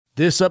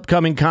This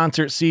upcoming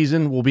concert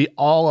season will be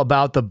all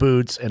about the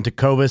boots, and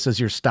Tecovas is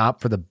your stop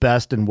for the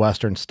best in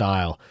Western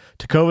style.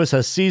 Tecovas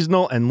has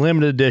seasonal and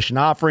limited edition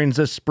offerings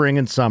this spring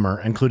and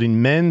summer,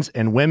 including men's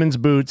and women's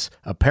boots,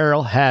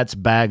 apparel, hats,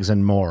 bags,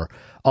 and more.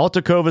 All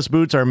Tecovas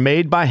boots are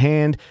made by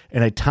hand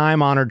in a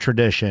time-honored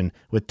tradition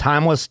with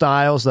timeless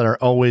styles that are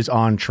always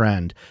on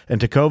trend. And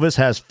Tecovas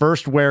has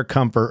first wear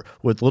comfort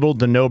with little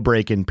to no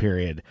break-in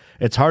period.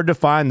 It's hard to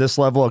find this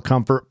level of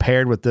comfort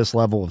paired with this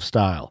level of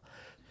style.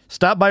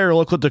 Stop by your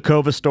local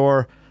Tecovas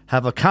store,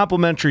 have a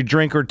complimentary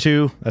drink or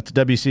two, that's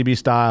WCB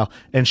style,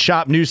 and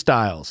shop new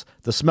styles.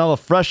 The smell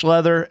of fresh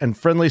leather and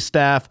friendly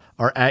staff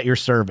are at your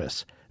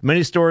service.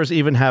 Many stores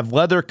even have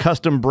leather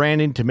custom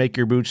branding to make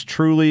your boots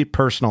truly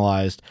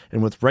personalized.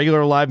 And with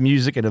regular live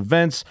music and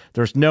events,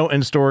 there's no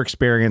in-store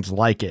experience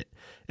like it.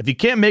 If you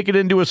can't make it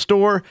into a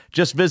store,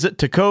 just visit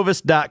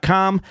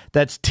tecovas.com.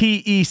 That's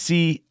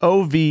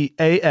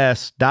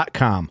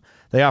TECOVAS.com.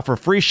 They offer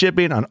free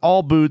shipping on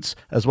all boots,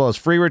 as well as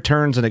free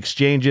returns and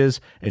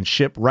exchanges, and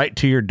ship right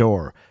to your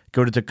door.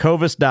 Go to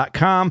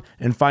tecovas.com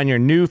and find your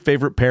new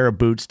favorite pair of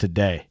boots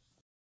today.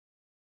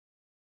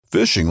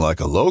 Fishing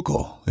like a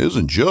local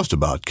isn't just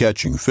about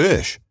catching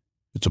fish.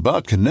 It's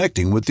about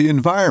connecting with the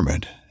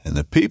environment and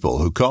the people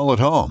who call it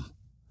home.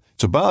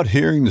 It's about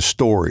hearing the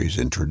stories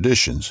and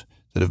traditions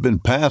that have been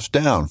passed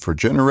down for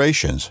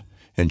generations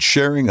and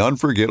sharing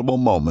unforgettable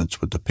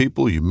moments with the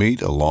people you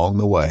meet along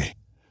the way.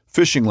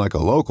 Fishing like a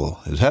local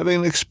is having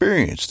an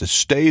experience that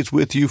stays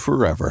with you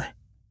forever.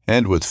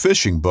 And with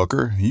Fishing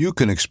Booker, you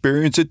can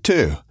experience it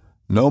too,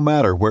 no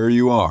matter where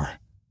you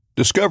are.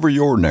 Discover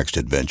your next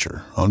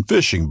adventure on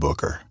Fishing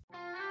Booker.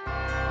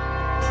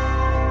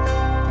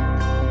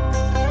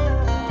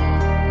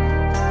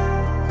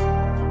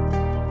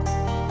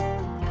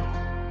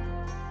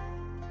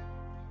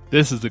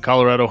 This is the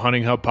Colorado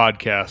Hunting Hub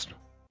podcast,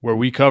 where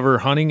we cover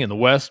hunting in the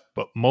West,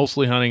 but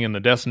mostly hunting in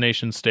the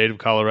destination state of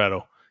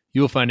Colorado. You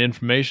will find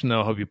information that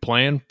will help you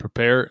plan,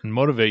 prepare, and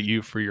motivate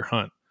you for your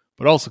hunt,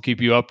 but also keep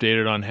you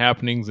updated on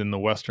happenings in the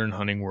Western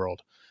hunting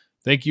world.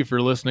 Thank you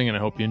for listening, and I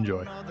hope you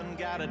enjoy.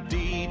 Got a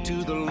deed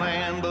to the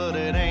land, but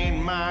it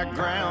ain't my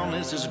ground.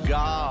 This is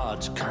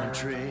God's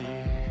country.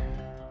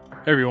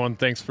 Hey everyone,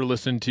 thanks for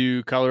listening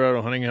to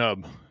Colorado Hunting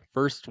Hub.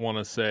 First, want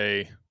to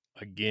say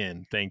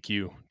again, thank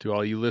you to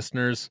all you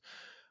listeners.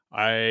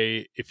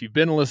 If you've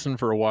been listening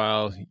for a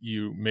while,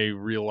 you may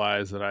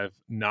realize that I've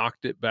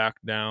knocked it back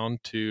down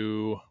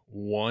to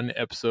one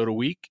episode a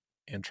week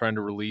and trying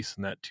to release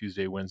in that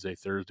Tuesday, Wednesday,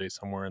 Thursday,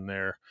 somewhere in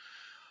there.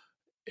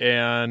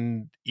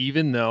 And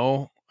even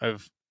though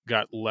I've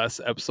got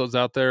less episodes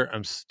out there,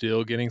 I'm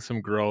still getting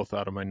some growth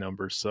out of my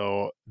numbers.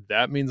 So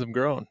that means I'm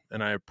growing,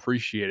 and I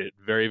appreciate it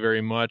very,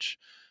 very much.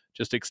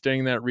 Just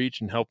extending that reach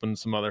and helping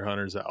some other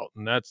hunters out.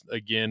 And that's,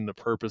 again, the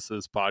purpose of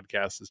this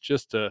podcast is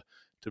just to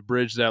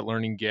bridge that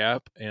learning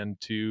gap and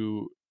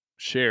to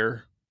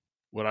share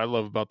what I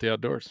love about the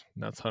outdoors,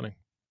 and that's hunting.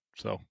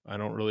 So I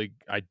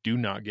do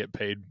not get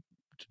paid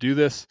to do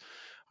this.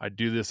 I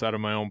do this out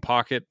of my own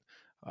pocket.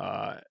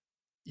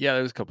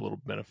 There's a couple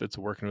little benefits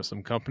of working with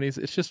some companies.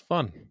 It's just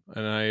fun,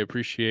 and I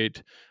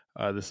appreciate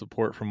the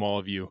support from all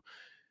of you.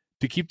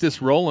 To keep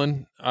this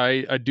rolling,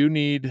 I do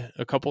need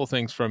a couple of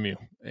things from you,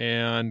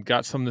 and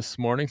got some this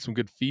morning, some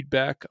good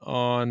feedback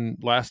on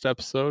last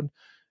episode.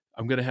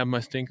 I'm going to have my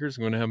stinkers.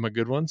 I'm going to have my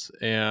good ones.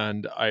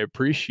 And I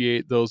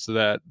appreciate those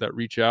that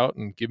reach out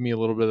and give me a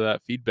little bit of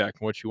that feedback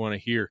and what you want to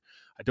hear.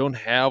 I don't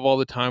have all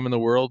the time in the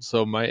world,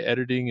 so my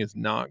editing is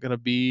not going to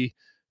be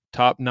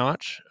top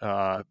notch,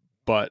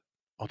 but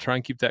I'll try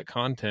and keep that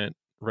content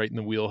right in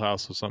the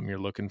wheelhouse of something you're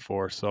looking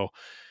for. So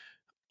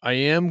I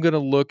am going to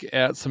look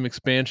at some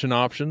expansion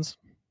options.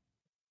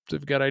 So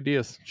if you've got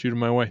ideas, shoot them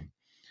my way.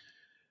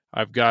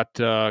 I've got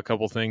a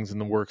couple things in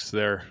the works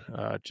there,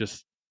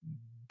 just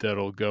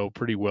that'll go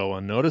pretty well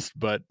unnoticed,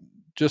 but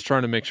just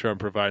trying to make sure I'm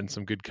providing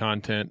some good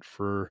content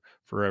for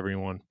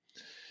everyone.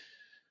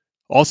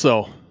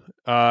 Also,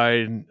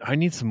 I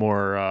need some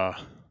more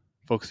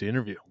folks to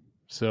interview.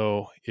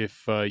 So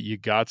if you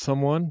got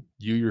someone,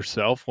 you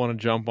yourself want to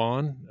jump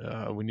on,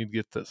 we need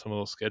to get some of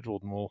those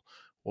scheduled, and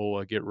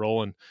we'll get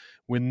rolling.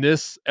 When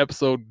this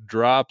episode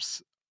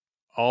drops,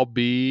 I'll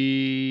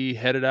be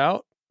headed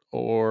out,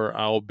 or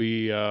I'll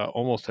be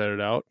almost headed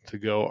out to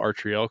go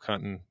archery elk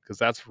hunting, because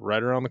that's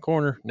right around the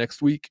corner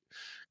next week.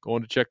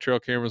 Going to check trail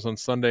cameras on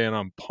Sunday, and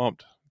I'm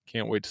pumped.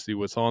 Can't wait to see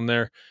what's on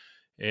there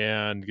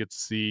and get to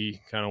see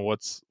kind of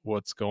what's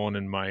going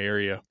in my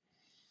area.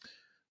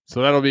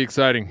 So that'll be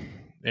exciting.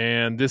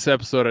 And this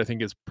episode, I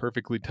think, is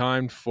perfectly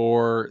timed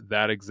for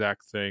that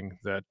exact thing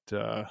that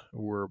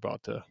we're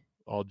about to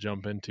all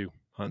jump into,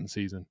 hunting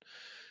season.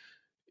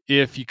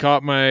 If you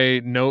caught my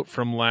note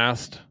from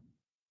last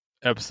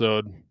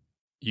episode,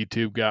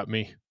 YouTube got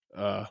me,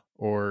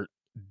 or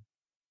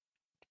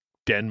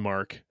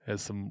Denmark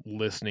has some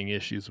listening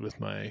issues with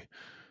my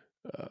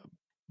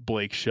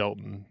Blake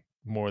Shelton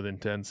more than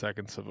 10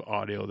 seconds of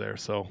audio there.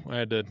 So I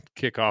had to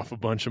kick off a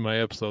bunch of my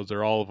episodes,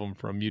 or all of them,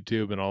 from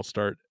YouTube, and I'll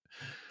start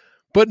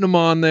putting them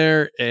on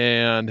there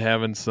and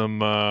having some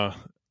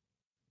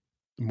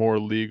more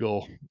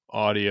legal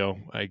audio,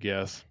 I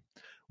guess.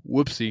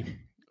 Whoopsie.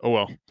 Oh,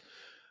 well.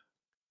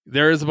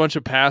 There is a bunch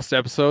of past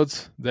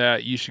episodes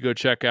that you should go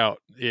check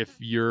out. If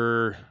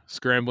you're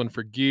scrambling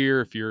for gear,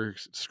 if you're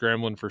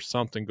scrambling for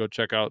something, go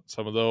check out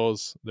some of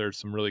those. There's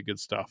some really good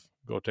stuff.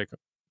 Go take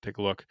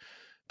a look.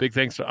 Big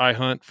thanks to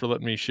iHunt for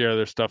letting me share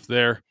their stuff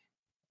there.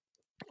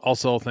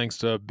 Also, thanks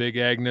to Big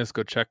Agnes.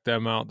 Go check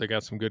them out. They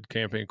got some good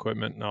camping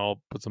equipment, and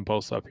I'll put some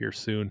posts up here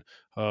soon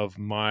of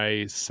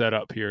my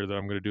setup here that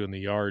I'm going to do in the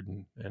yard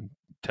and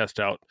test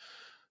out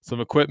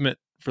some equipment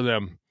for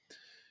them.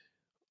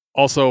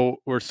 Also,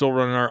 we're still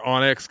running our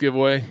Onyx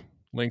giveaway.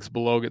 Links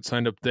below. Get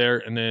signed up there.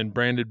 And then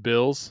Branded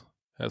Bills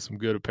has some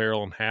good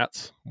apparel and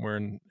hats. I'm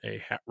wearing a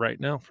hat right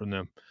now from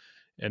them.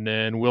 And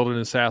then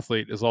Wilderness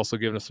Athlete is also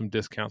giving us some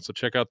discounts. So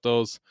check out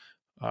those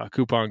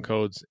coupon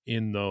codes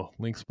in the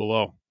links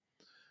below.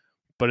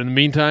 But in the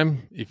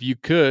meantime, if you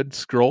could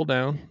scroll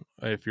down,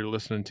 if you're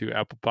listening to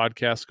Apple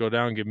Podcasts, go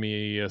down, give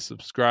me a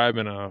subscribe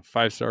and a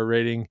 5-star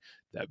rating.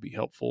 That'd be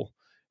helpful.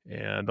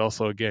 And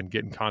also, again,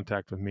 get in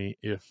contact with me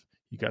if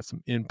you got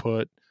some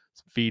input,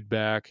 some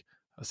feedback,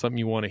 something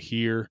you want to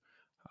hear.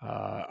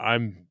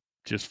 I'm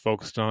just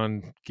focused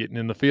on getting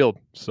in the field.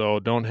 So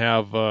don't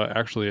have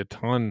actually a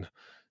ton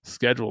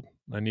scheduled.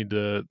 I need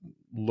to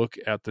look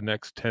at the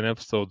next 10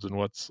 episodes and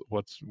what's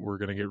we're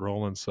going to get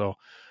rolling. So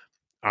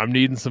I'm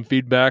needing some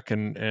feedback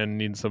and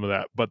needing some of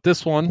that. But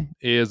this one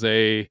is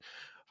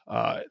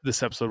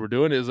this episode we're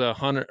doing is a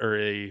hunter or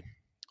a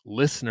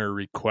listener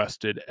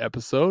requested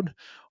episode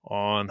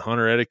on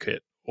hunter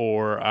etiquette,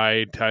 or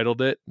I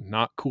titled it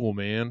 "Not Cool,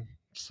 Man."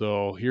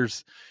 So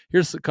here's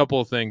a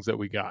couple of things that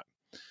we got.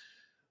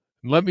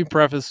 Let me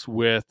preface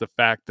with the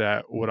fact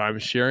that what I'm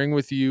sharing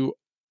with you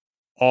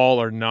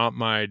all are not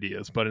my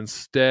ideas, but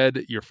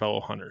instead your fellow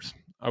hunters.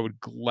 I would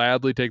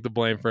gladly take the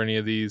blame for any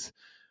of these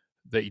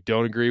that you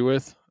don't agree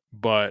with,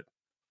 but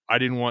I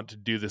didn't want to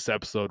do this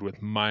episode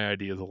with my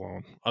ideas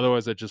alone.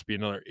 Otherwise, I'd just be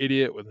another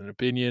idiot with an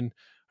opinion.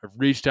 I've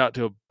reached out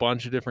to a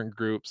bunch of different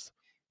groups,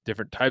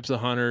 different types of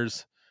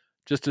hunters,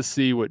 just to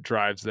see what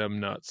drives them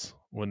nuts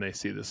when they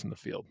see this in the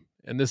field.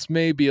 And this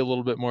may be a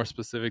little bit more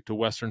specific to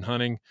Western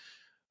hunting,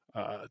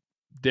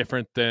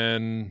 different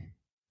than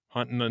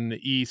hunting in the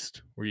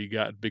East, where you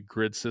got big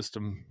grid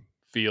system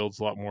fields,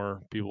 a lot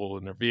more people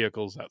in their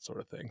vehicles, that sort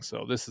of thing.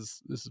 So this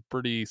is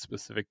pretty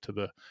specific to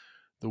the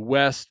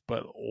West,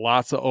 but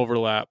lots of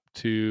overlap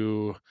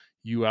to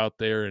you out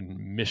there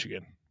in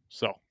Michigan.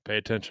 So pay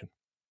attention.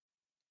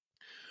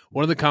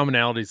 One of the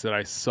commonalities that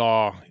I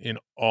saw in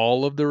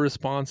all of the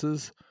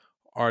responses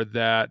are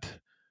that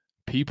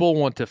people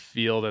want to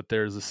feel that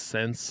there's a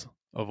sense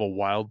of a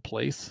wild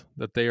place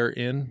that they are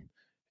in,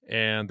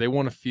 and they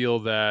want to feel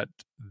that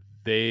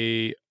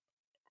they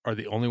are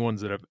the only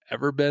ones that have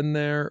ever been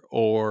there,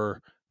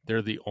 or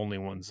they're the only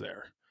ones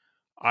there.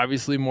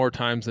 Obviously, more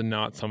times than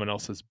not, someone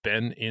else has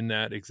been in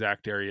that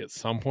exact area at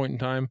some point in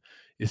time.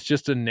 It's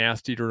just a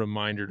nasty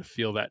reminder to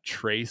feel that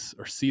trace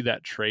or see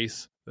that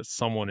trace that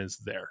someone is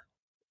there,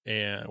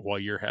 and while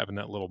you're having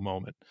that little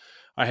moment.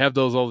 I have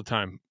those all the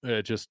time.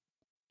 Just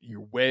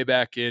you're way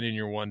back in and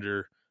you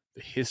wonder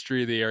the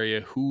history of the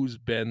area, who's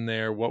been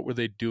there, what were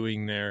they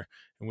doing there.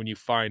 And when you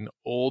find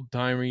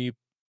old-timey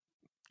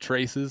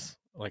traces,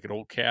 like an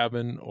old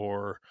cabin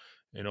or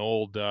an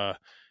old,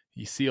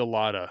 you see a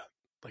lot of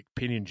like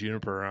pinyon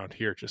juniper around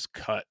here just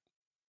cut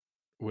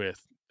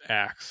with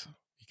axe.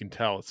 You can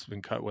tell it's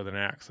been cut with an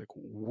axe, like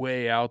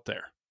way out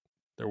there.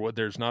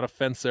 There's not a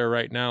fence there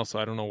right now, so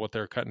I don't know what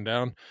they're cutting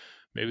down.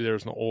 Maybe there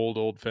was an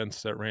old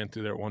fence that ran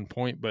through there at one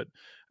point, but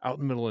out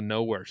in the middle of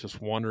nowhere,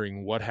 just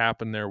wondering what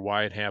happened there,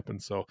 why it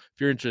happened. So if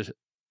you're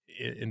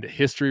into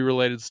history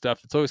related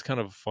stuff, it's always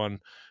kind of a fun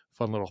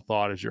little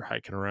thought as you're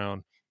hiking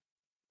around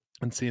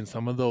and seeing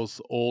some of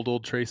those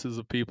old traces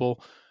of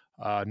people.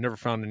 Never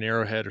found an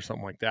arrowhead or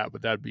something like that,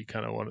 but that'd be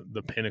kind of one of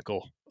the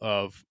pinnacle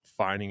of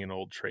finding an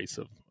old trace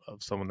of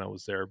someone that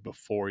was there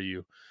before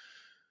you.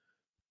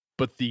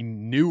 But the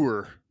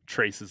newer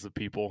traces of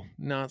people,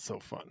 not so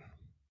fun.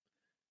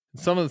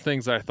 And some of the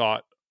things I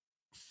thought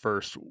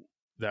first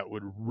that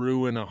would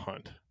ruin a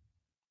hunt.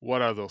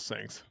 What are those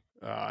things?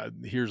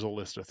 Here's a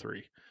list of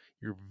 3.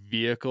 Your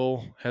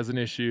vehicle has an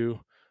issue,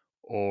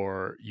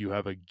 or you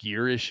have a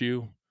gear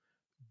issue.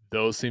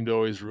 Those seem to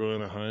always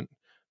ruin a hunt.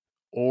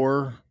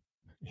 Or,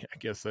 I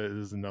guess that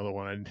is another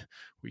one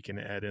we can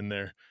add in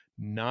there.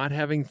 Not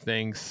having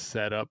things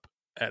set up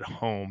at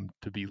home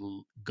to be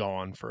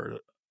gone for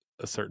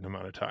a certain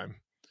amount of time.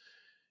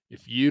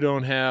 If you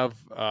don't have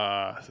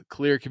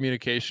clear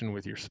communication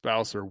with your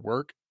spouse or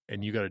work,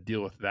 and you got to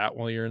deal with that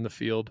while you're in the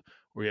field,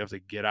 where you have to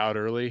get out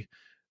early,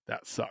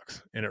 that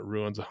sucks and it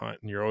ruins a hunt.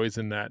 And you're always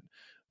in that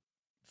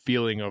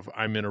feeling of,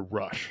 I'm in a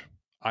rush.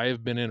 I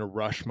have been in a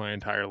rush my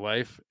entire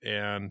life,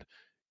 and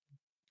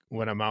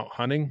when I'm out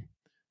hunting,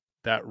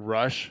 that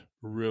rush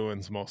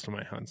ruins most of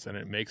my hunts, and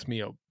it makes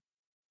me a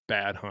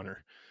bad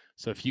hunter.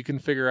 So if you can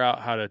figure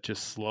out how to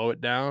just slow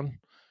it down,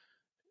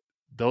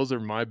 those are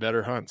my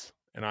better hunts.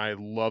 And I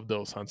love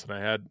those hunts. And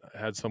I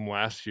had some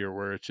last year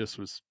where it just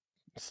was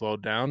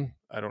slowed down.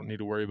 I don't need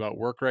to worry about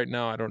work right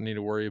now. I don't need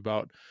to worry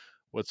about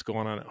what's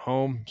going on at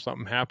home.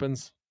 Something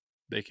happens,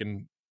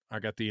 I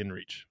got the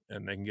inReach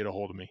and they can get a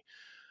hold of me.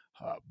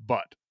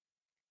 But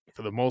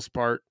for the most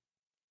part,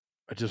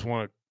 I just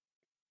want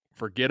to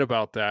forget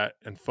about that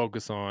and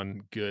focus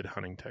on good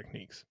hunting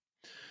techniques.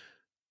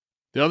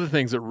 The other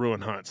things that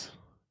ruin hunts,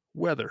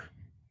 weather,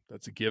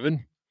 that's a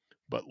given.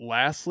 But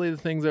lastly, the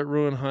things that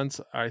ruin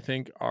hunts, I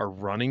think, are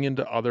running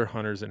into other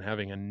hunters and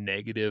having a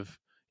negative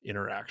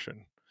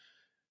interaction.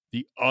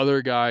 The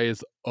other guy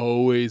is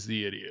always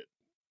the idiot.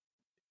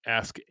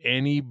 Ask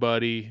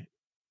anybody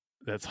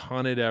that's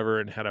hunted ever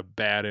and had a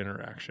bad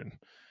interaction.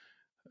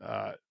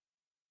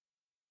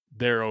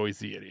 They're always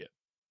the idiot.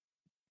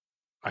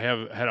 I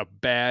have had a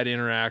bad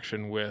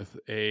interaction with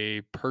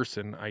a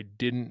person I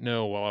didn't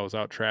know while I was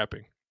out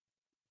trapping.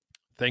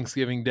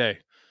 Thanksgiving Day,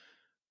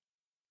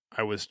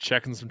 I was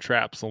checking some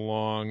traps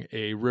along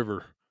a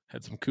river.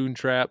 Had some coon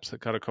traps. I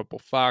caught a couple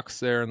fox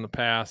there in the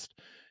past.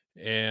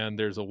 And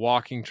there's a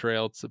walking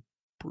trail. It's a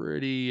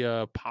pretty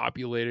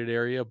populated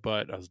area,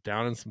 but I was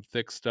down in some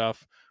thick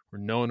stuff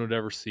where no one would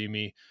ever see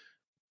me.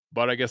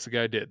 But I guess the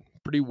guy did.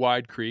 Pretty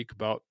wide creek,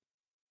 about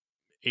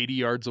 80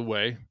 yards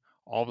away.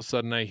 All of a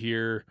sudden I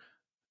hear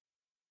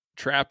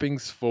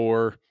trappings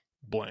for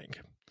blank.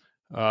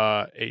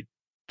 A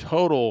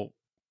total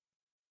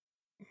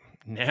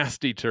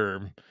nasty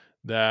term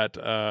that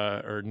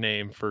or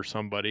name for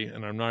somebody,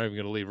 and I'm not even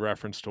going to leave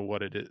reference to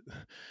what it is,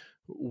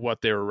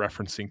 what they were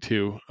referencing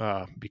to,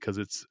 because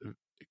it's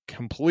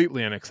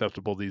completely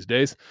unacceptable these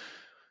days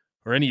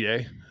or any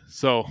day.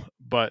 So,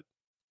 but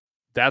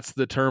that's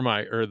the term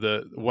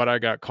what I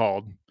got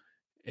called.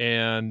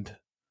 And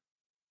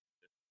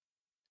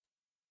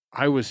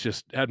I was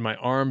just had my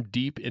arm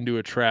deep into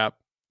a trap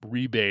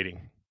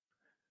rebaiting.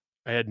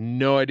 I had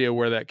no idea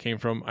where that came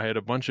from. I had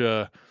a bunch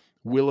of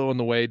willow in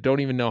the way. Don't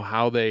even know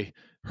how they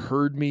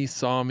heard me,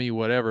 saw me,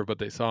 whatever, but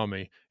they saw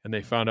me and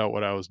they found out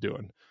what I was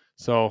doing.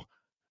 So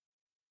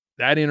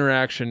that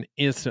interaction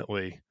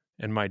instantly,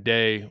 and my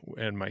day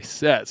and my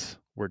sets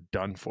were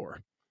done for.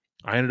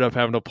 I ended up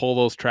having to pull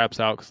those traps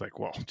out because, like,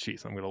 well,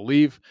 geez, I'm going to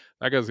leave.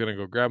 That guy's going to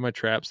go grab my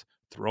traps,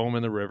 throw them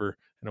in the river,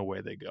 and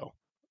away they go.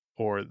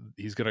 Or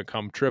he's going to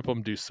come trip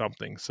them, do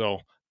something. So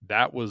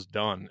that was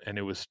done. And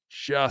it was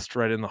just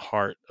right in the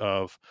heart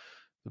of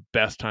the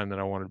best time that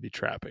I wanted to be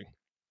trapping.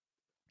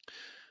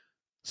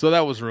 So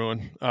that was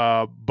ruined.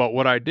 But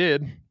what I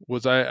did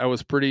was I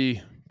was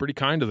pretty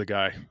kind to the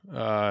guy.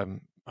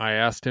 I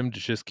asked him to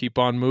just keep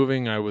on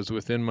moving. I was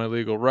within my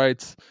legal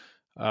rights.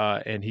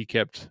 And he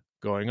kept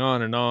going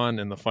on.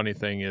 And the funny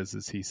thing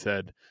is he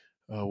said,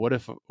 what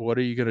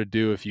are you going to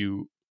do if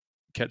you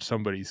catch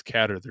somebody's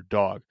cat or their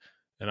dog?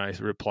 And I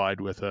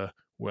replied with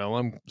well,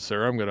 I'm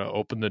going to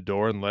open the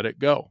door and let it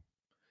go.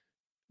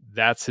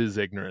 That's his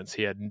ignorance.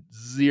 He had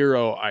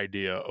zero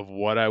idea of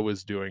what I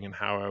was doing and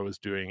how I was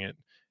doing it.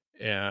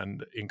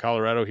 And in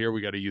Colorado here,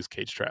 we got to use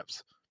cage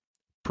traps.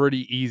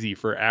 Pretty easy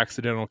for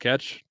accidental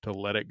catch to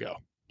let it go.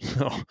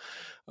 So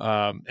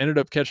ended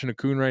up catching a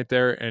coon right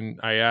there.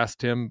 And I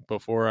asked him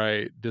before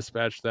I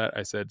dispatched that,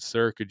 I said,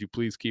 sir, could you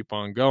please keep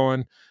on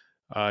going?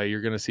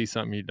 You're going to see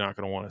something you're not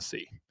going to want to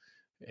see.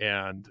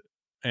 And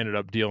ended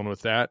up dealing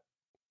with that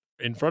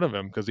in front of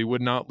him because he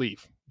would not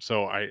leave.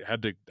 So I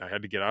had to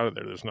get out of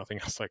there. There's nothing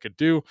else I could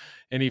do.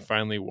 And he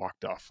finally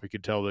walked off. We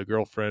could tell the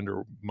girlfriend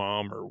or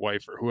mom or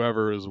wife or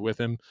whoever was with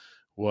him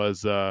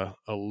was a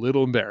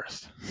little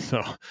embarrassed.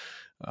 So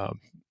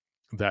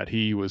that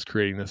he was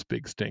creating this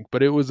big stink.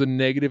 But it was a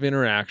negative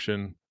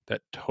interaction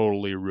that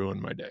totally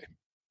ruined my day.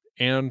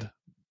 And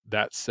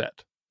that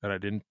set. And I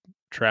didn't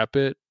trap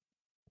it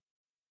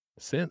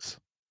since.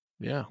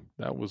 Yeah,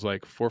 that was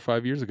like 4 or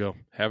 5 years ago.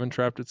 Haven't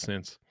trapped it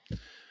since.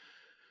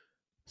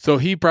 So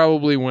he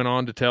probably went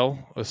on to tell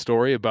a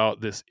story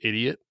about this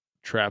idiot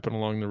trapping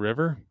along the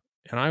river.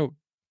 And I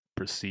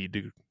proceed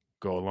to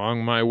go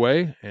along my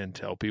way and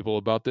tell people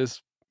about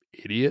this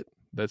idiot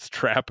that's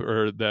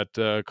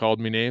that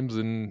called me names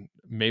and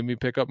made me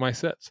pick up my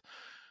sets.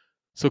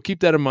 So keep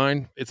that in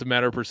mind. It's a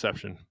matter of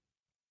perception.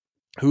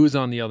 Who's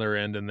on the other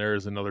end? And there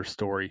is another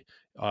story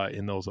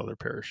in those other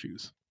pair of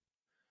shoes.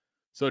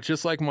 So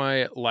just like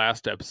my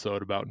last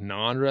episode about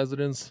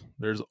non-residents,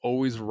 there's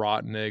always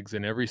rotten eggs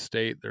in every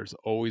state. There's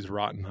always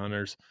rotten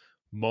hunters.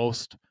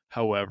 Most,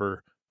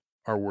 however,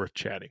 are worth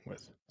chatting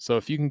with. So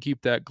if you can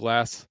keep that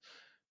glass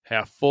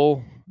half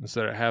full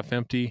instead of half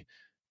empty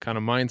kind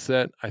of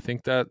mindset, I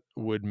think that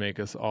would make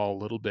us all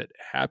a little bit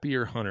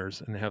happier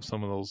hunters and have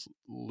some of those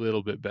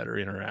little bit better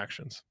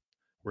interactions.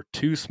 We're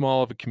too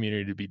small of a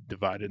community to be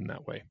divided in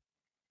that way.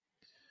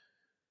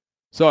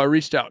 So I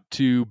reached out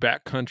to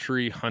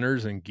Backcountry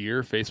Hunters and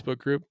Gear Facebook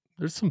group.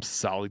 There's some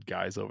solid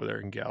guys over there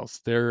and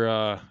gals.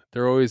 They're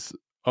always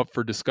up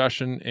for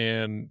discussion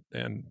and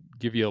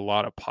give you a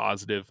lot of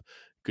positive,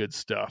 good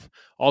stuff.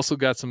 Also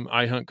got some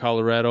iHunt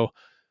Colorado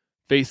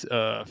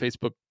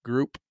Facebook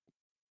group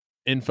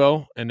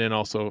info, and then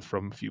also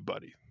from a few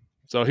buddies.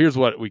 So here's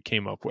what we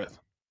came up with.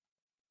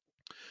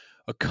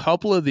 A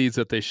couple of these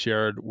that they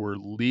shared were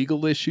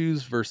legal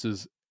issues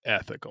versus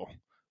ethical.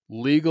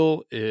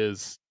 Legal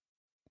is,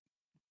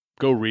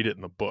 go read it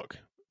in the book.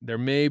 There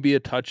may be a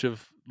touch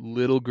of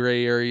little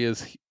gray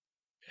areas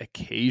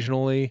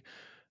occasionally.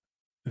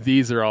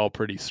 These are all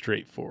pretty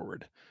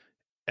straightforward.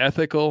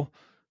 Ethical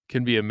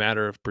can be a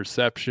matter of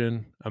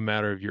perception, a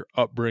matter of your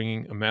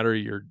upbringing, a matter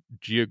of your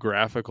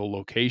geographical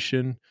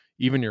location,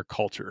 even your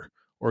culture,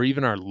 or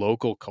even our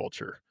local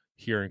culture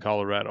here in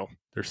Colorado.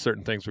 There's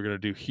certain things we're going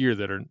to do here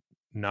that are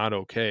not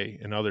okay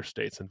in other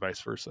states and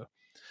vice versa.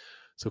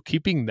 So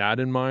keeping that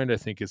in mind, I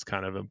think, is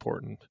kind of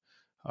important.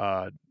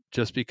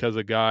 Just because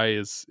a guy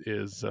is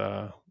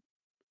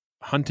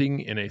hunting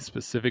in a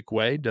specific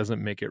way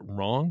doesn't make it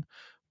wrong,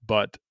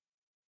 but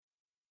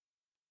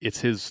it's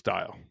his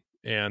style,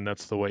 and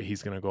that's the way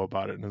he's going to go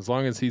about it. And as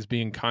long as he's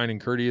being kind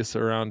and courteous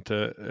around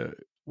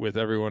with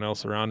everyone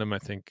else around him, I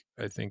think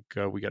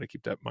we got to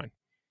keep that in mind.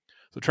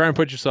 So try and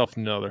put yourself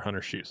in another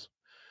hunter's shoes.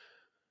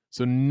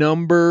 So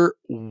number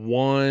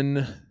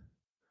one,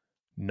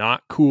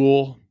 not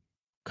cool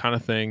kind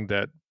of thing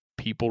that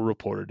people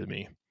reported to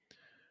me: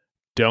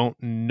 don't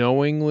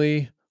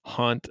knowingly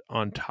hunt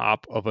on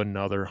top of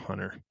another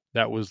hunter.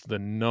 That was the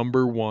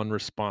number one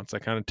response. I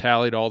kind of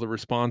tallied all the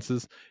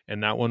responses,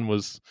 and that one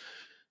was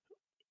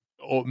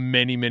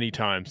many, many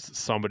times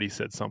somebody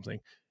said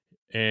something.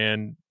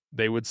 And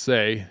they would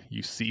say,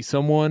 you see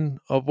someone,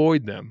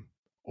 avoid them.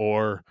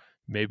 Or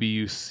maybe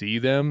you see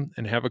them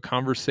and have a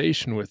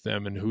conversation with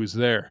them and who's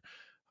there.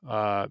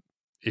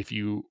 If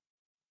you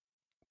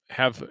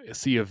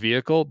see a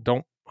vehicle,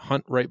 don't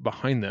hunt right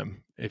behind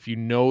them. If you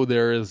know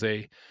there is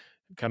a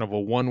kind of a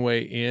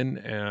one-way in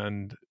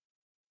and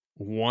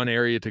one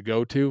area to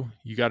go to,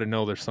 you got to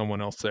know there's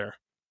someone else there.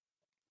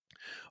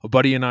 A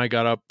buddy and I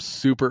got up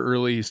super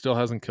early. He still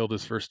hasn't killed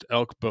his first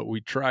elk, but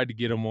we tried to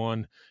get him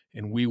one,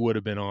 and we would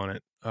have been on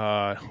it.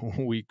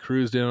 We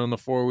cruised in on the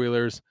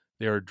four-wheelers.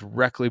 They were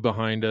directly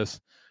behind us.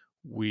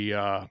 We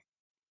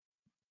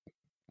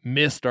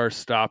missed our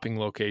stopping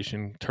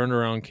location, turned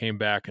around, came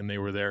back, and they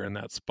were there in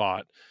that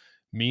spot.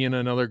 Me and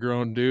another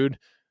grown dude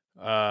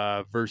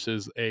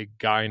versus a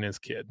guy and his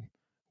kid.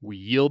 We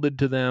yielded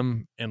to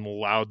them and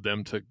allowed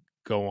them to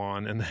go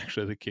on, and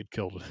actually the kid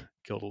killed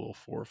a little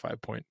 4 or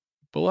 5 point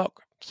bull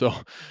elk. So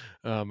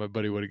my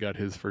buddy would have got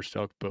his first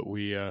elk, but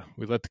we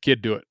let the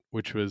kid do it,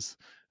 which was,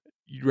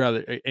 you'd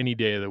rather, any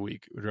day of the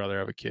week, would rather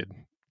have a kid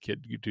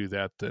do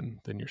that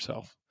than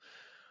yourself.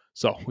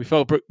 So we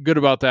felt good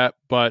about that,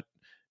 but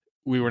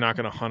we were not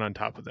going to hunt on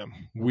top of them.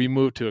 We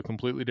moved to a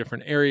completely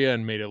different area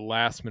and made a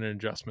last minute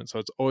adjustment. So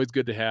it's always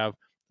good to have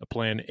a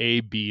plan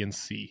A, B, and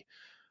C.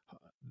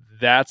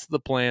 That's the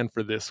plan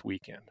for this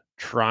weekend.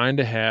 Trying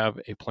to have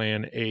a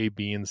plan A,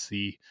 B, and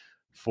C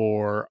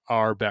for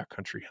our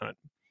backcountry hunt.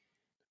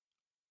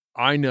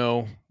 I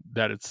know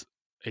that it's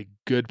a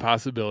good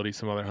possibility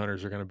some other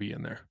hunters are going to be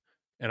in there.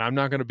 And I'm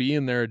not going to be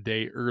in there a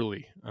day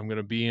early. I'm going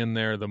to be in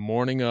there the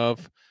morning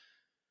of,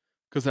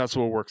 because that's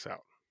what works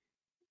out.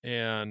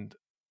 And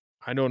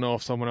I don't know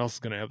if someone else is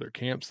going to have their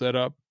camp set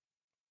up.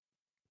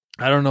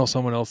 I don't know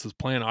someone else's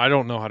plan. I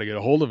don't know how to get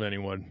a hold of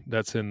anyone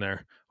that's in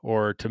there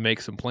or to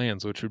make some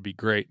plans, which would be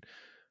great.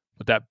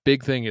 But that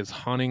big thing is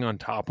hunting on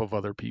top of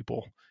other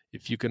people.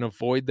 If you can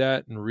avoid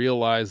that and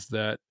realize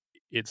that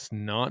it's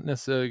not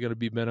necessarily going to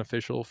be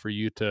beneficial for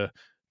you to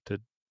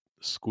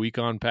squeak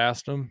on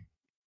past them,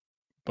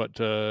 but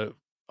to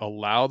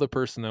allow the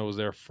person that was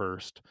there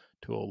first,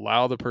 to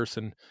allow the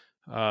person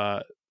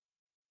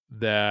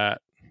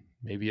that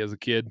maybe as a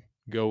kid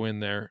go in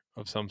there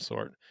of some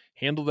sort,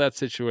 handle that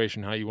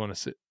situation how you want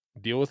to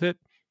deal with it.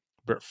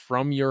 But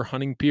from your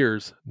hunting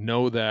peers,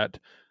 know that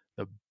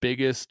the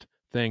biggest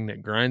thing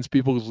that grinds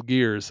people's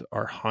gears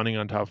are hunting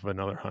on top of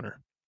another hunter.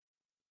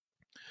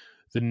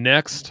 The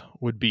next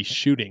would be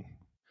shooting.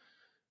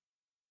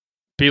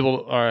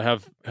 People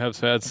have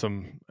had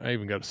some, I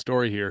even got a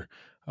story here,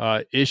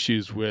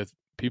 issues with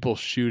people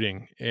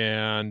shooting.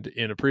 And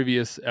in a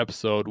previous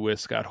episode with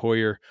Scott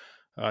Hoyer,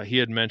 he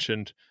had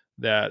mentioned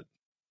that,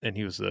 and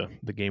he was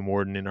the game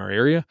warden in our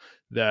area,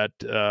 that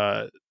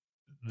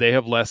they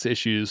have less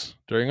issues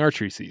during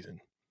archery season.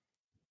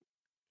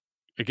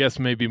 I guess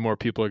maybe more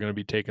people are going to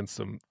be taking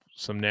some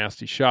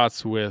nasty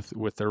shots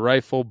with their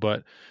rifle,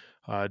 but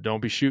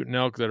don't be shooting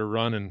elk that are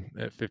running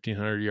at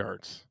 1,500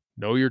 yards.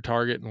 Know your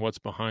target and what's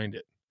behind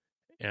it.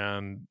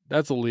 And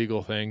that's a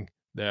legal thing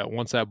that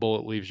once that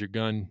bullet leaves your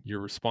gun,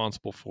 you're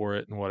responsible for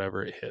it and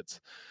whatever it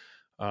hits.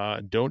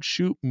 Don't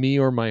shoot me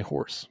or my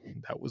horse.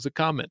 That was a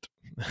comment.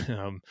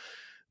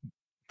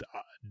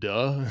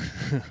 Duh.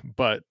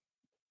 But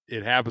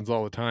it happens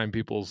all the time.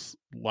 People's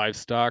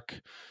livestock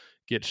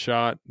get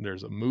shot.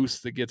 There's a moose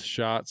that gets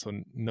shot. So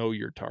know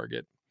your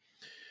target.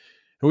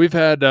 And we've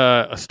had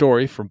a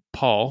story from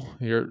Paul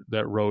here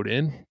that wrote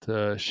in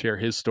to share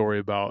his story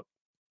about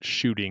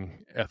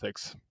shooting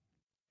ethics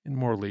and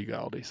more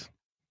legalities.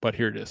 But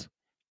here it is.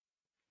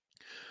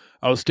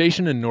 I was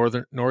stationed in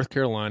North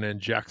Carolina in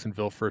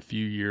Jacksonville for a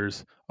few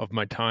years of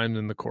my time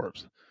in the Corps.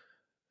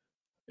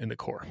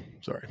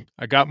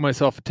 I got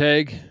myself a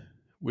tag,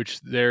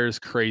 which there's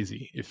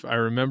crazy. If I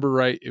remember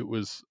right, it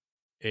was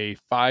a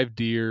 5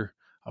 deer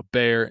a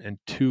bear, and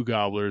 2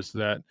 gobblers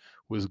that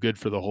was good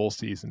for the whole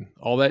season.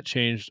 All that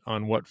changed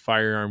on what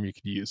firearm you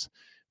could use.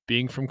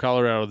 Being from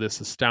Colorado,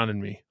 this astounded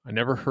me. I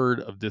never heard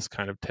of this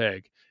kind of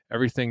tag.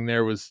 Everything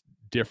there was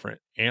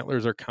different.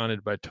 Antlers are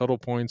counted by total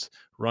points.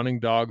 Running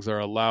dogs are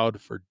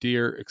allowed for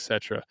deer,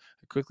 etc.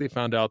 I quickly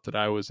found out that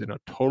I was in a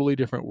totally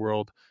different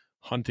world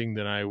hunting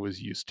than I was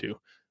used to.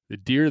 The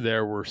deer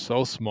there were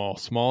so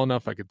small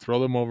enough I could throw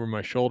them over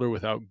my shoulder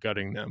without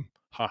gutting them.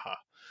 Haha.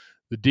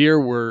 The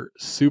deer were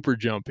super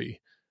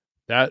jumpy.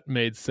 That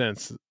made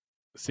sense,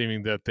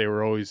 seeming that they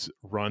were always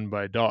run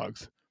by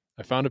dogs.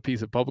 I found a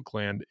piece of public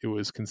land. It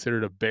was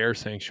considered a bear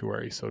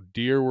sanctuary, so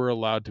deer were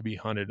allowed to be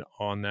hunted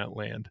on that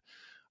land.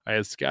 I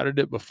had scouted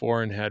it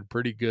before and had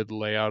pretty good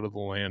layout of the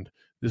land.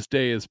 This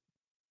day is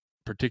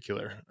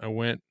particular. I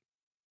went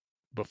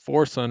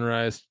before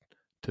sunrise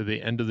to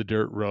the end of the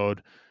dirt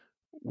road,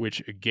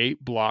 which a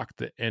gate blocked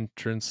the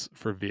entrance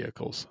for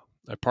vehicles.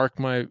 I parked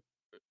my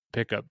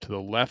pickup to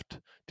the left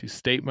to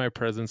state my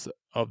presence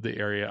of the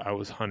area I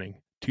was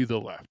hunting. To the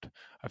left,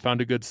 I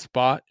found a good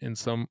spot in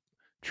some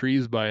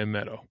trees by a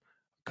meadow.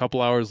 A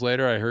couple hours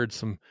later, I heard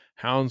some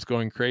hounds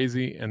going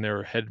crazy and they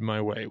were headed my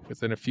way.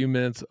 Within a few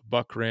minutes, a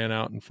buck ran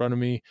out in front of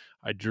me.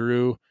 I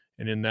drew,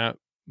 and in that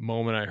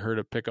moment, I heard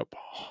a pickup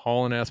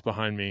hauling ass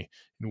behind me,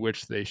 in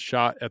which they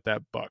shot at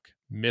that buck,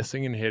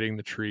 missing and hitting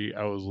the tree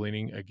I was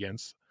leaning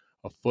against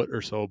a foot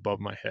or so above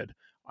my head.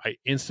 I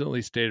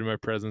instantly stated my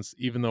presence,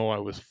 even though I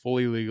was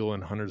fully legal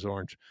in Hunter's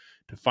Orange.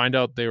 To find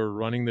out they were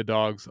running the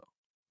dogs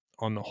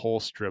on the whole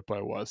strip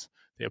I was.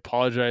 They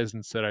apologized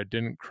and said I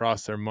didn't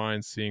cross their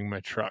minds seeing my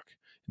truck.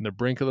 In the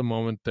brink of the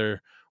moment, they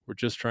were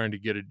just trying to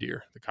get a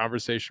deer. The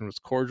conversation was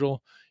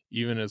cordial,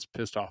 even as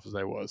pissed off as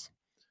I was.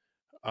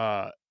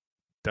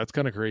 That's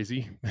kind of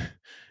crazy.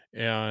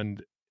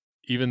 And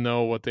even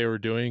though what they were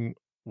doing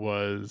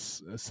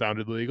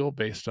sounded legal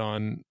based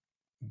on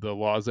the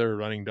laws that are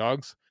running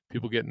dogs,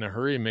 people get in a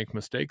hurry and make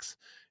mistakes,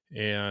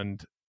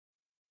 and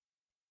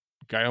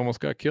guy almost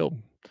got killed.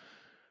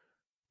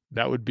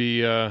 That would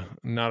be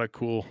not a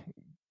cool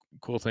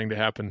thing to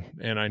happen,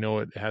 and I know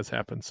it has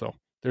happened. So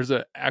there's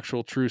an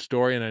actual true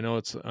story, and I know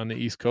it's on the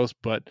East Coast,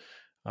 but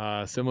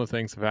similar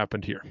things have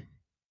happened here.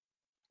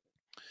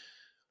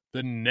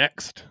 The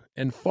next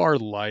and far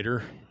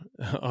lighter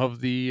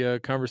of the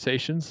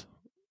conversations,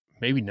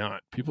 maybe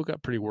not. People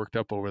got pretty worked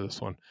up over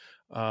this one.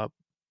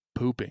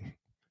 Pooping.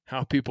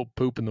 How people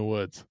poop in the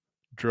woods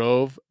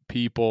drove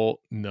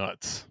people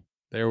nuts.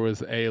 There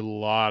was a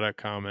lot of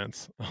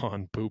comments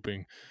on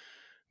pooping.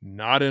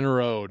 Not in a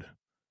road.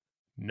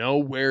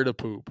 Nowhere to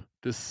poop.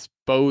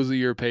 Dispose of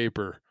your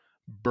paper.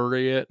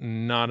 Bury it,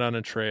 not on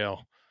a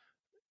trail.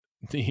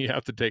 You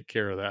have to take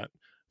care of that.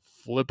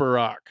 Flip a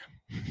rock.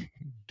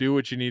 Do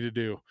what you need to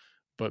do.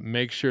 But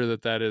make sure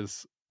that that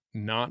is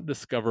not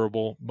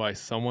discoverable by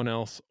someone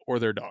else or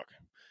their dog.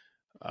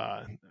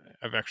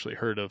 I've actually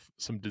heard of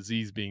some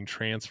disease being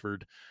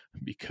transferred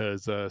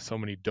because so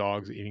many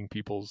dogs eating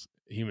people's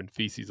human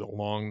feces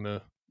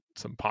along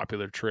some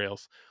popular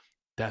trails.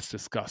 That's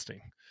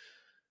disgusting.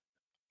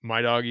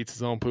 My dog eats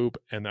his own poop,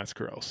 and that's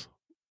gross.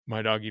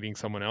 My dog eating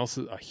someone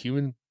else's,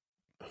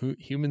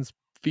 human's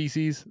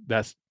feces,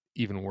 that's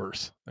even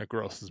worse. That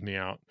grosses me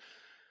out.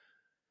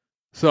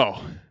 So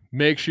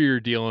make sure you're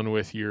dealing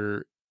with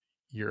your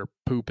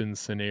pooping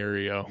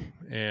scenario,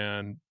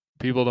 and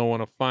people don't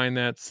want to find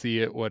that, see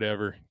it,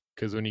 whatever,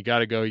 because when you got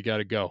to go, you got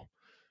to go.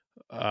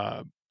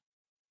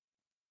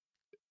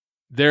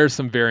 There's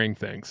some varying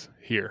things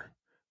here.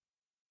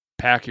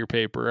 Pack your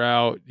paper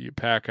out, you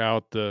pack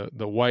out the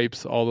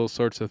wipes, all those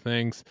sorts of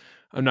things.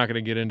 I'm not going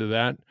to get into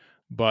that,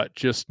 but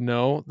just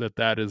know that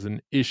that is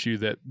an issue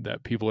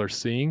that people are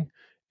seeing,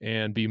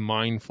 and be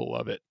mindful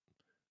of it.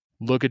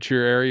 Look at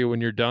your area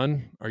when you're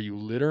done. Are you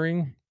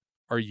littering?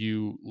 Are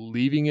you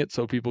leaving it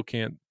so people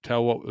can't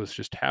tell what was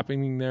just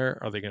happening there?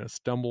 Are they going to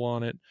stumble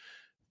on it?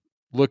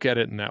 Look at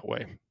it in that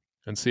way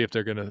and see if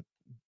they're going to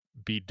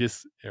be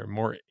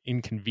more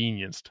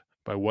inconvenienced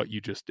by what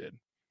you just did.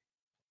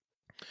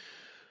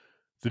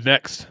 The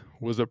next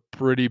was a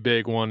pretty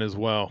big one as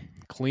well.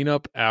 Clean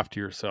up after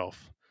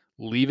yourself.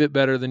 Leave it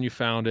better than you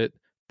found it.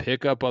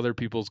 Pick up other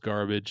people's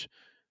garbage.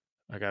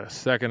 I got a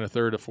second, a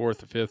third, a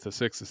fourth, a fifth, a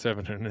sixth, a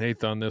seventh, and an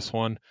eighth on this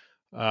one.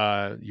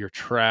 Your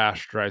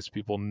trash drives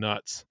people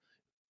nuts.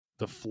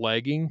 The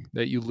flagging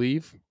that you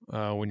leave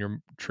when you're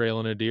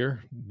trailing a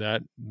deer,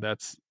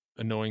 that's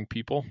annoying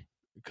people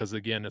because,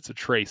 again, it's a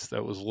trace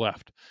that was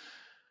left.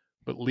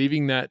 But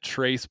leaving that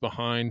trace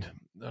behind,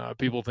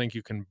 people think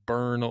you can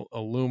burn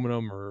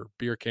aluminum or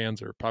beer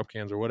cans or pop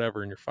cans or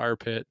whatever in your fire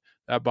pit.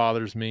 That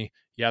bothers me.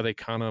 Yeah, they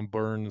kind of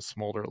burn and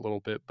smolder a little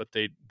bit, but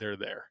they're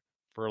there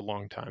for a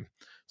long time.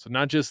 So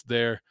not just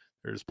there,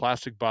 there's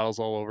plastic bottles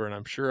all over, and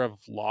I'm sure I've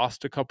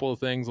lost a couple of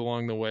things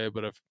along the way,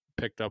 but I've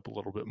picked up a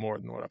little bit more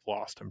than what I've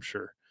lost, I'm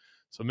sure.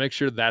 So make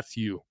sure that's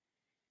you.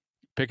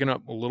 Picking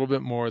up a little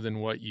bit more than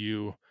what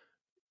you're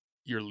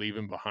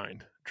leaving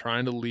behind.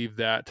 Trying to leave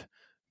that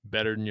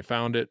better than you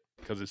found it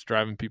because it's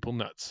driving people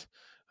nuts.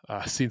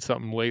 I've seen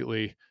something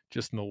lately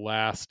just in the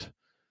last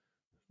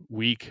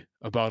week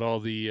about all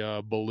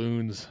the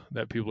balloons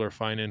that people are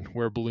finding,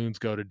 where balloons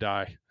go to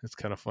die. It's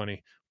kind of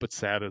funny, but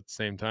sad at the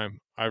same time.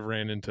 I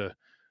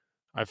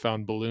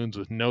found balloons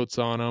with notes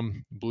on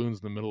them, balloons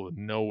in the middle of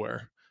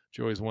nowhere.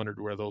 You always wondered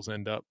where those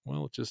end up.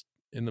 Well, just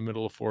in the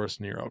middle of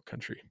forest near out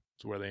country.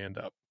 It's where they end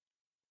up.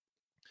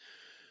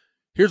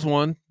 Here's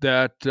one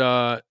that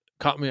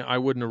caught me. I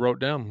wouldn't have wrote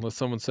down unless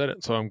someone said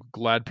it, so I'm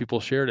glad people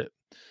shared it.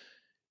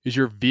 Is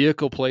your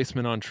vehicle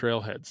placement on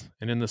trailheads?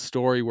 And in the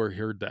story we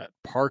heard that.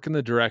 Park in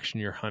the direction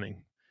you're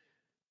hunting.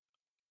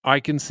 I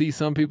can see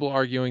some people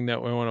arguing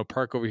that when I want to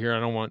park over here, I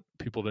don't want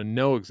people to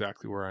know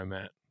exactly where I'm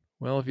at.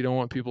 Well, if you don't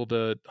want people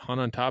to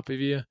hunt on top of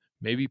you,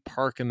 maybe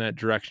park in that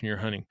direction you're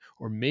hunting.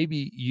 Or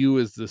maybe you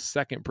as the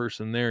second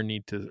person there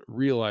need to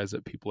realize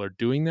that people are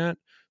doing that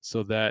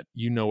so that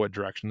you know what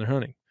direction they're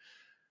hunting.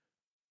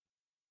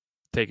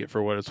 Take it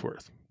for what it's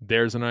worth.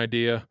 There's an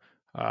idea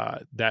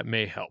that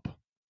may help.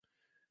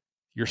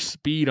 Your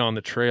speed on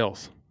the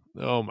trails.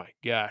 Oh my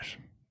gosh.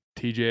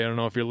 TJ, I don't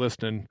know if you're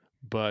listening,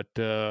 but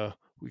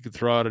we could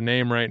throw out a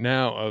name right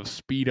now of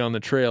speed on the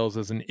trails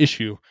as an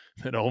issue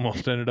that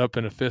almost ended up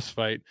in a fist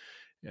fight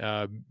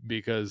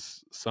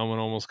because someone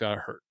almost got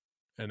hurt.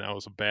 And that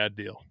was a bad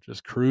deal.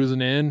 Just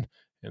cruising in,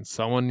 and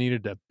someone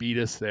needed to beat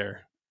us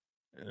there.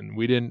 And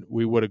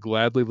we would have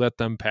gladly let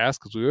them pass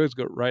because we always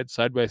go ride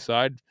side by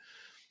side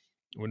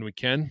when we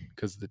can,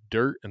 because the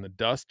dirt and the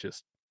dust,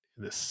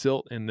 the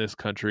silt in this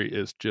country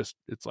is just,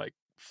 it's like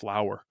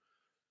flour.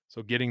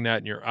 So getting that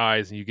in your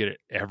eyes, and you get it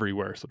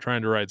everywhere. So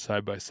trying to ride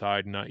side by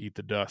side and not eat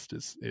the dust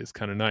is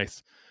kind of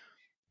nice.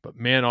 But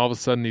man, all of a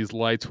sudden these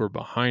lights were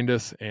behind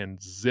us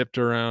and zipped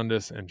around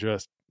us and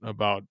just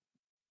about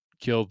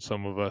killed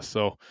some of us.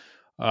 So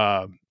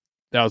that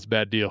was a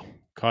bad deal.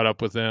 Caught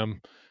up with them.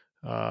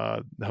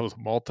 That was a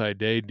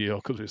multi-day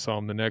deal because we saw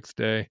them the next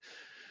day.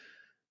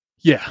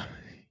 Yeah,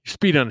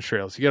 speed on the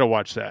trails. You got to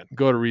watch that.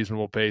 Go at a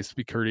reasonable pace,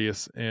 be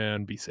courteous,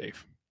 and be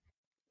safe.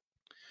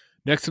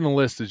 Next on the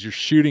list is your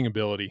shooting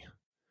ability.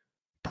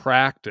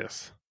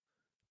 Practice.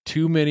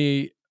 Too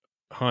many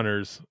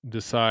hunters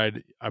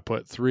decide, I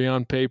put 3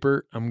 on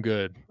paper, I'm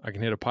good. I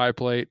can hit a pie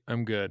plate,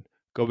 I'm good.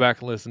 Go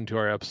back and listen to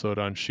our episode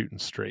on shooting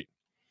straight.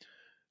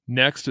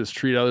 Next is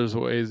treat others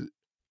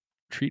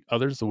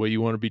the way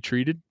you want to be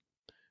treated.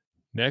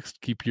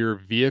 Next, keep your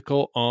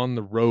vehicle on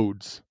the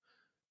roads.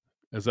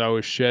 As I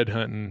was shed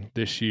hunting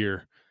this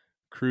year,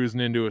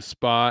 cruising into a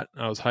spot,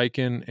 I was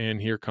hiking,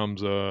 and here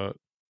comes a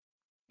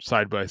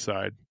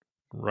side-by-side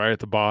right at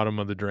the bottom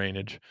of the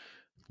drainage,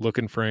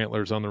 looking for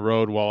antlers on the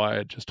road while I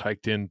had just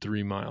hiked in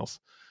 3 miles.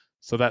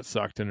 So that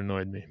sucked and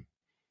annoyed me.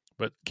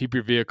 But keep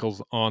your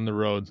vehicles on the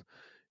roads.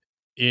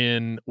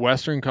 In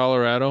Western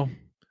Colorado,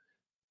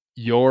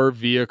 your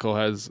vehicle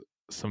has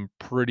some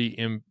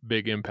pretty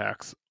big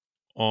impacts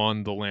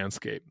on the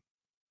landscape.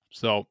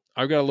 So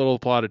I've got a little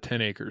plot of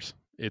 10 acres.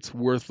 It's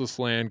worthless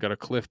land, got a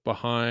cliff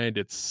behind,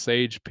 it's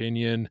sage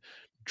pinyon,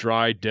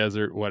 dry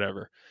desert,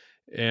 whatever.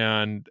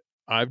 And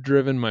I've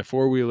driven my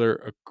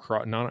four-wheeler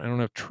across, I don't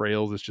have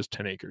trails, it's just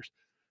 10 acres.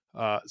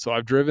 So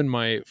I've driven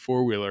my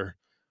four-wheeler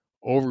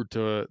over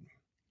to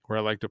where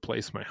I like to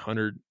place my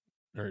 70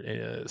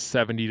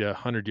 to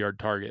 100-yard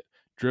target.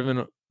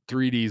 Driven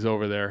 3Ds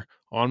over there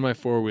on my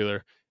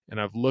four-wheeler,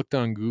 and I've looked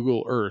on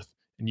Google Earth,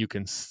 and you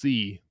can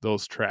see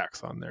those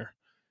tracks on there.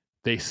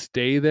 They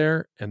stay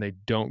there, and they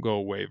don't go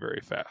away very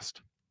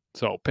fast.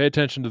 So pay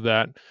attention to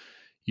that.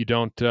 You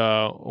don't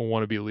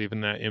want to be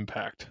leaving that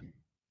impact.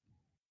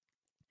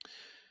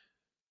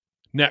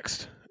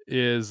 Next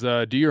is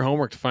do your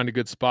homework to find a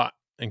good spot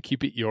and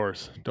keep it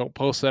yours. Don't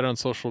post that on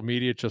social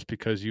media just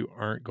because you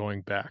aren't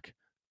going back.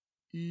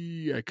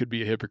 I could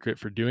be a hypocrite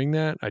for doing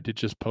that. I did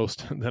just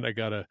post that I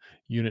got a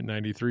Unit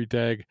 93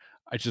 tag.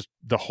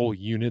 The whole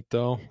unit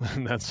though,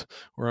 and that's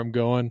where I'm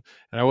going.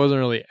 And I wasn't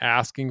really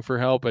asking for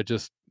help. I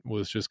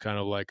was just kind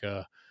of like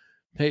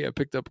hey, I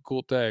picked up a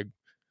cool tag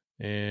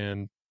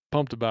and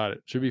pumped about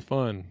it. Should be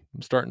fun.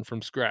 I'm starting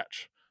from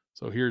scratch.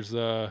 So here's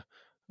what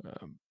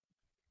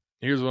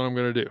I'm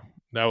going to do.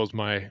 That was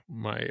my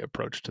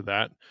approach to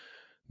that.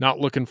 Not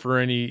looking for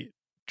any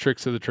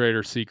tricks of the trade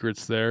or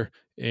secrets there,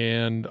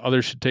 and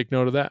others should take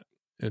note of that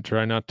and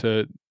try not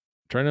to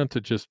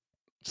just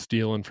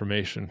steal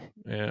information,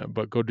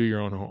 but go do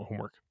your own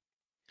homework.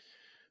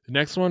 The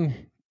next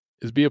one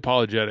is be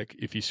apologetic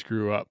if you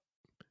screw up.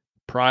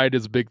 Pride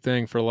is a big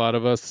thing for a lot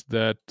of us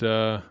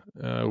that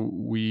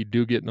we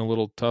do get in a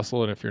little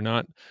tussle, and if you're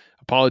not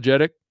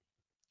apologetic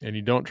and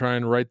you don't try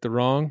and right the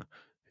wrong,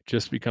 it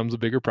just becomes a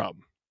bigger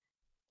problem.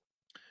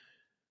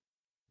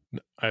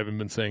 I haven't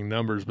been saying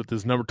numbers, but this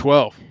is number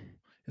 12.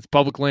 It's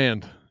public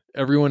land.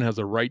 Everyone has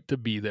a right to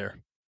be there.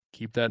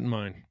 Keep that in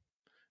mind.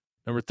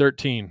 Number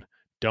 13,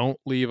 don't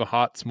leave a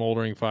hot,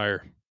 smoldering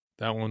fire.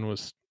 That one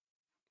was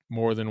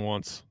more than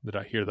once that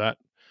I hear that.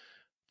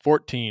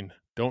 14,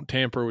 don't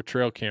tamper with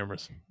trail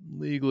cameras.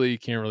 Legally, you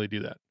can't really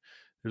do that.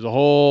 There's a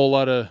whole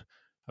lot of,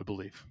 I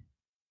believe.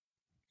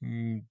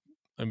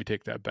 Let me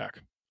take that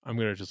back. I'm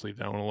going to just leave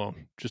that one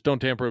alone. Just don't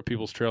tamper with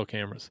people's trail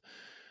cameras.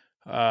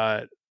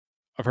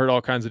 I've heard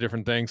all kinds of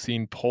different things,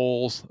 seen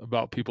polls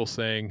about people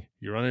saying,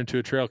 you run into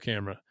a trail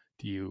camera.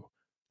 Do you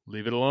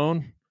leave it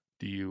alone?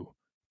 Do you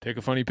take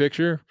a funny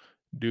picture?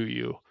 Do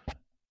you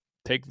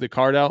take the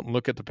card out and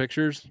look at the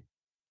pictures?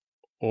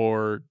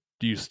 Or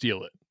do you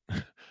steal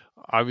it?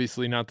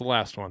 Obviously not the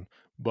last one,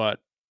 but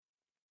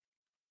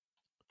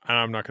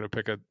I'm not going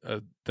to pick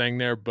a thing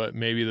there, but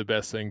maybe the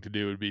best thing to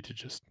do would be to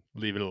just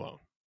leave it alone.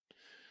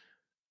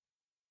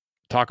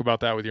 Talk about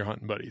that with your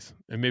hunting buddies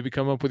and maybe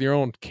come up with your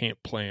own camp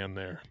plan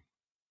there.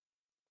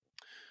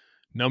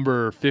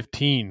 Number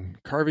 15,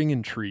 carving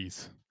in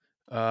trees.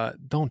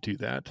 Don't do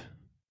that.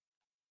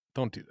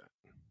 Don't do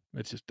that.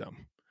 It's just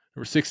dumb.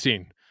 Number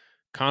 16,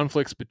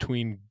 conflicts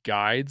between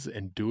guides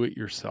and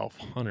do-it-yourself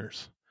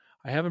hunters.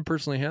 I haven't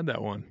personally had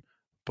that one,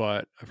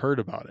 but I've heard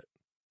about it.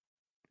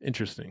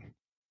 Interesting.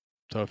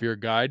 So if you're a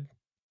guide,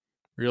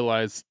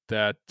 realize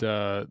that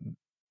they're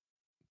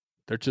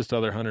just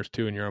other hunters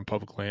too, and you're on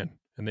public land,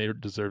 and they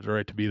deserve the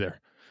right to be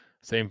there.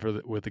 Same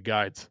with the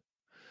guides.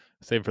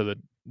 Same for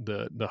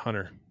the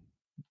hunter.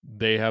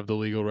 They have the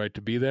legal right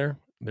to be there.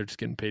 They're just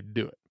getting paid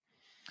to do it.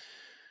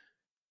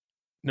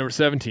 Number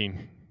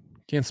 17,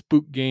 can't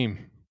spook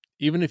game.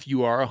 Even if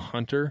you are a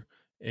hunter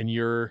and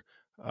you're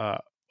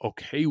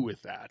okay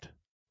with that,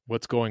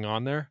 what's going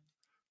on there,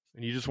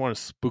 and you just want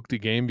to spook the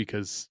game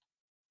because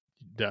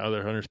the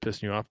other hunter's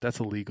pissing you off,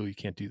 that's illegal. You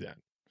can't do that.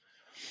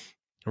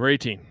 Number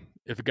 18,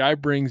 if a guy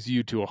brings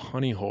you to a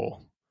honey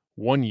hole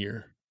 1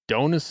 year,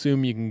 don't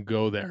assume you can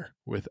go there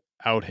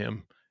without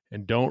him,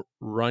 and don't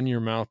run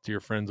your mouth to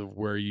your friends of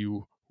where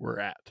you were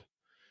at.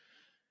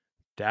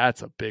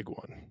 That's a big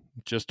one.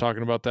 Just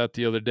talking about that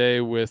the other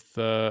day with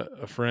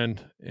a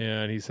friend,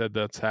 and he said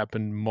that's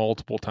happened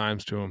multiple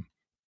times to him.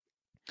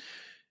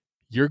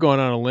 You're going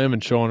on a limb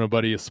and showing a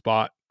buddy a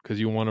spot because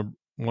you want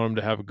them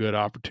to have a good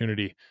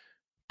opportunity,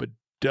 but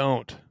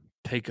don't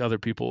take other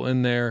people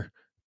in there.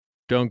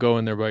 Don't go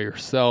in there by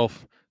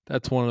yourself.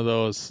 That's one of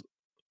those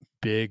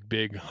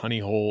big honey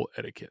hole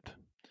etiquette.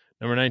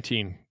 Number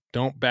 19,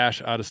 don't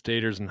bash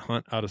out-of-staters and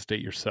hunt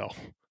out-of-state yourself.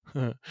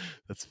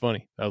 That's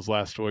funny. That was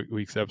last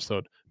week's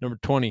episode. Number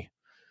 20,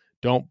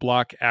 don't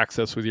block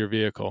access with your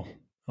vehicle. I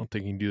don't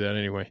think you can do that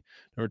anyway.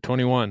 Number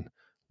 21,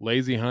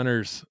 lazy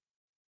hunters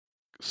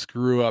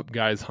screw up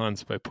guys'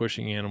 hunts by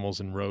pushing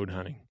animals in road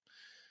hunting.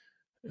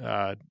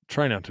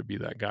 Try not to be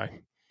that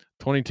guy.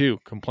 22,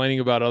 complaining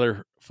about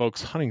other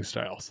folks' hunting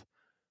styles.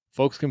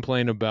 Folks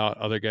complain about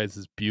other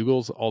guys'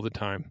 bugles all the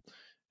time.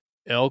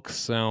 Elk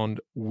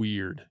sound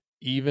weird.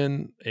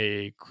 Even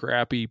a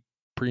crappy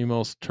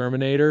Primos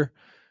Terminator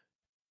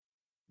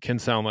can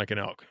sound like an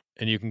elk,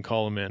 and you can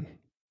call them in.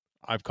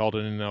 I've called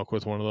in an elk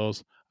with one of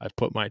those. I've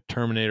put my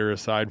Terminator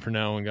aside for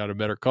now and got a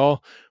better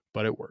call,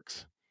 but it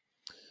works.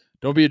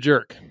 Don't be a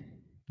jerk.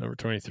 Number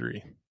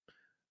 23.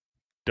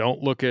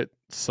 Don't look at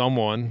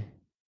someone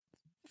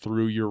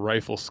through your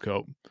rifle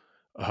scope.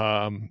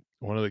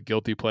 One of the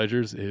guilty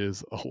pleasures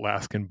is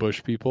Alaskan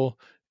bush people.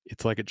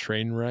 It's like a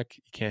train wreck.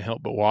 You can't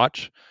help but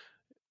watch.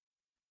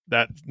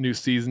 That new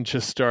season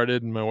just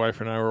started, and my wife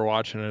and I were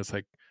watching, and it's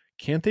like,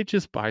 can't they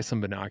just buy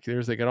some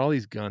binoculars? They got all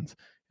these guns,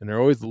 and they're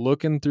always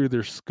looking through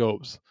their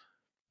scopes,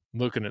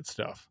 looking at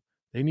stuff.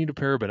 They need a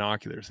pair of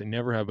binoculars. They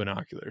never have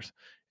binoculars,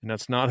 and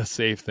that's not a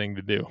safe thing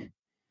to do.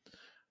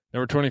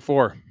 Number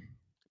 24,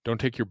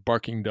 don't take your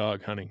barking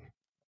dog hunting.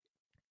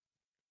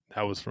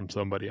 That was from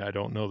somebody. I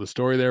don't know the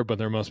story there, but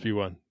there must be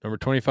one. Number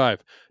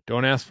 25,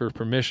 don't ask for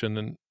permission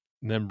and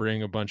then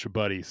bring a bunch of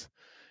buddies.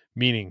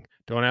 Meaning,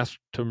 don't ask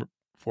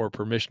for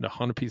permission to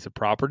hunt a piece of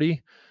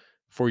property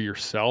for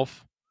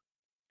yourself,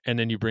 and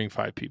then you bring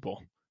 5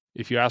 people.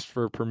 If you ask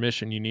for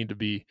permission, you need to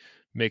be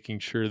making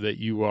sure that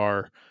you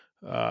are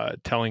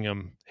telling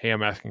them, hey,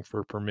 I'm asking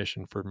for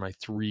permission for my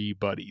 3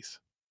 buddies.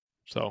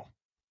 So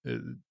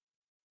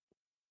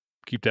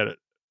keep that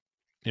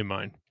in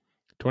mind.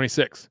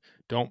 26,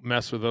 don't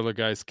mess with other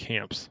guys'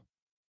 camps.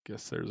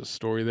 Guess there's a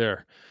story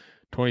there.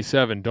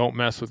 27, don't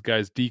mess with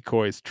guys'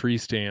 decoys, tree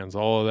stands,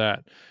 all of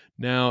that.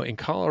 Now, in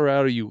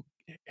Colorado, you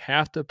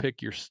have to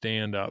pick your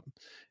stand up.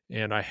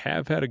 And I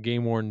have had a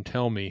game warden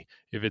tell me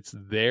if it's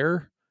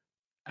there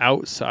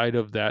outside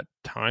of that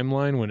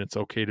timeline when it's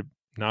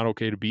not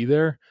okay to be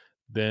there,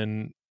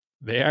 then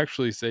they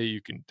actually say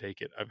you can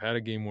take it. I've had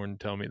a game warden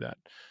tell me that.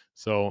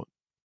 So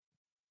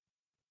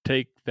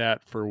take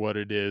that for what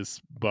it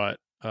is, but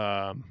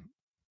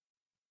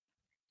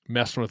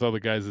messing with other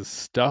guys'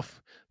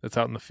 stuff that's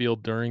out in the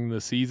field during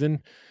the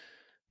season,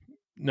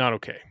 not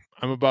okay.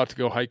 I'm about to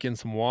go hike in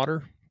some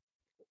water,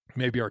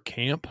 maybe our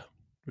camp.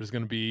 There's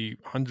going to be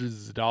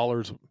hundreds of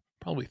dollars,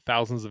 probably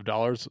thousands of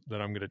dollars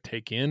that I'm going to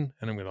take in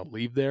and I'm going to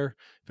leave there.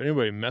 If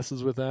anybody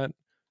messes with that,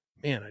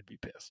 man, I'd be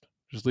pissed.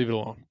 Just leave it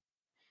alone.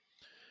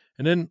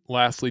 And then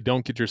lastly,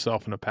 don't get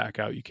yourself in a pack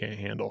out you can't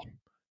handle.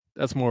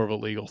 That's more of a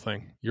legal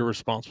thing. You're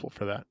responsible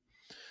for that.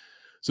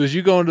 So as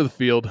you go into the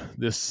field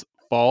this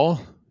fall,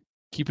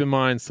 keep in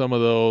mind some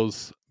of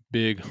those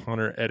big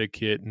hunter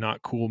etiquette,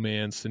 not cool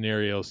man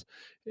scenarios,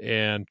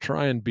 and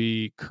try and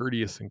be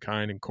courteous and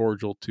kind and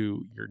cordial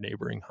to your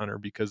neighboring hunter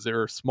because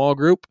they're a small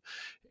group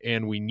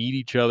and we need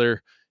each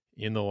other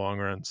in the long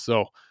run.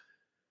 So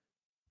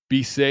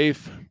be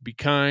safe, be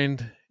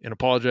kind, and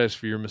apologize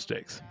for your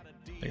mistakes.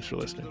 Thanks for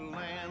listening.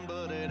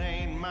 But it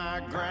ain't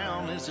my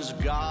ground. This is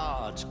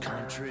God's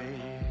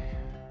country.